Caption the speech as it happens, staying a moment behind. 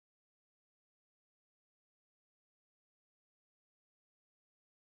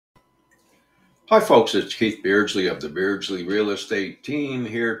Hi folks, it's Keith Beardsley of the Beardsley Real Estate Team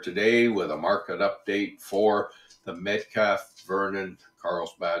here today with a market update for the Metcalfe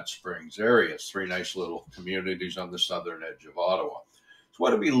Vernon-Carlsbad Springs area. It's three nice little communities on the southern edge of Ottawa. So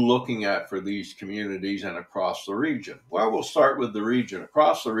what are we looking at for these communities and across the region? Well, we'll start with the region.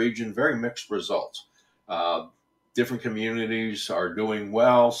 Across the region, very mixed results. Different communities are doing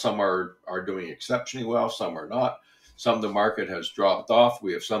well. Some are doing exceptionally well, some are not. Some of the market has dropped off.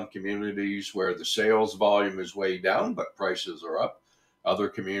 We have some communities where the sales volume is way down, but prices are up. Other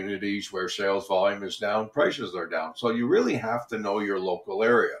communities where sales volume is down, prices are down. So you really have to know your local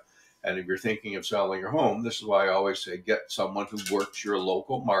area. And if you're thinking of selling your home, this is why I always say get someone who works your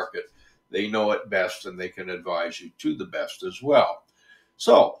local market. They know it best and they can advise you to the best as well.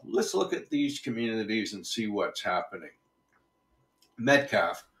 So let's look at these communities and see what's happening.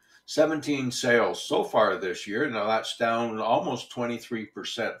 Metcalfe. 17 sales so far this year. Now that's down almost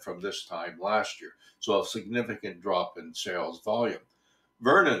 23% from this time last year. So a significant drop in sales volume.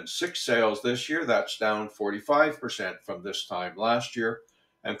 Vernon, 6 sales this year. That's down 45% from this time last year.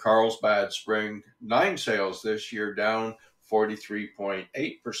 And Carlsbad Spring, 9 sales this year, down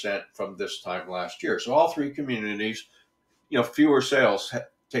 43.8% from this time last year. So all three communities, fewer sales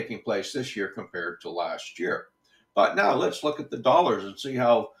taking place this year compared to last year. But now let's look at the dollars and see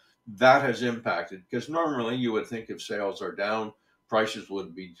how that has impacted, because normally you would think if sales are down, prices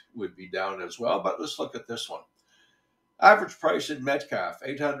would be down as well. But let's look at this one. Average price in Metcalfe,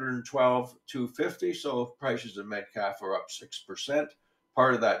 $812,250. So prices in Metcalfe are up 6%.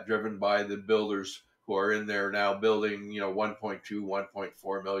 Part of that driven by the builders who are in there now building, $1.2,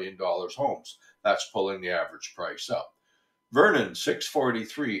 $1.4 million homes. That's pulling the average price up. Vernon,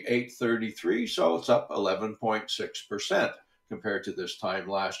 $643,833. So it's up 11.6%. compared to this time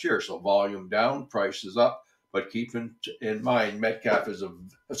last year. So volume down, prices up, but keep in mind,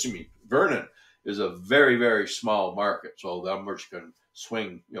 Vernon is a very, very small market. So the numbers can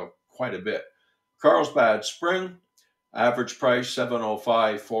swing, quite a bit. Carlsbad Spring, average price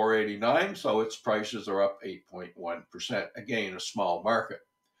 $705,489. So its prices are up 8.1%. Again, a small market.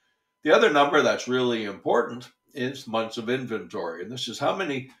 The other number that's really important is months of inventory. And this is how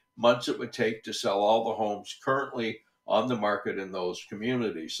many months it would take to sell all the homes currently on the market in those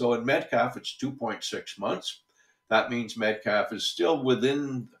communities. So in Metcalfe, it's 2.6 months. That means Metcalfe is still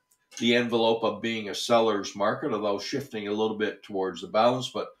within the envelope of being a seller's market, although shifting a little bit towards the balance,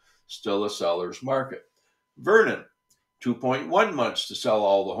 but still a seller's market. Vernon, 2.1 months to sell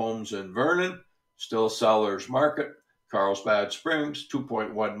all the homes in Vernon, still a seller's market. Carlsbad Springs,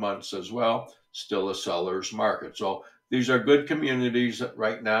 2.1 months as well, still a seller's market. So these are good communities that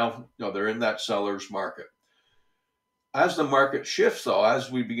right now, they're in that seller's market. As the market shifts, though,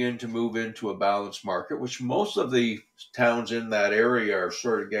 as we begin to move into a balanced market, which most of the towns in that area are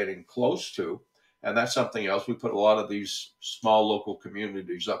sort of getting close to, and that's something else. We put a lot of these small local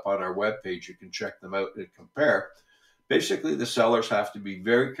communities up on our webpage. You can check them out and compare. Basically, the sellers have to be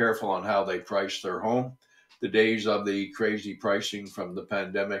very careful on how they price their home. The days of the crazy pricing from the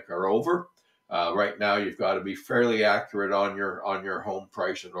pandemic are over. Right now, you've got to be fairly accurate on your home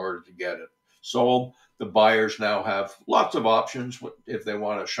price in order to get it sold. The buyers now have lots of options if they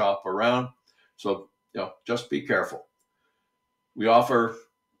want to shop around. So, just be careful. We offer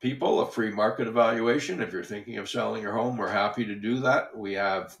people a free market evaluation. If you're thinking of selling your home, we're happy to do that. We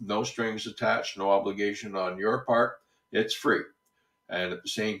have no strings attached, no obligation on your part. It's free. And at the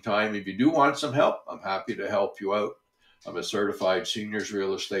same time, if you do want some help, I'm happy to help you out. I'm a certified seniors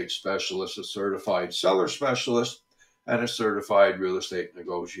real estate specialist, a certified seller specialist, and a certified real estate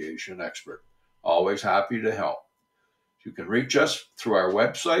negotiation expert. Always happy to help. You can reach us through our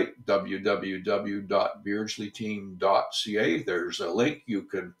website, www.beardsleyteam.ca. There's a link. You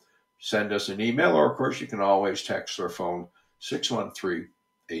can send us an email, or of course, you can always text or phone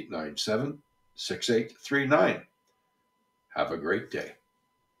 613-897-6839. Have a great day.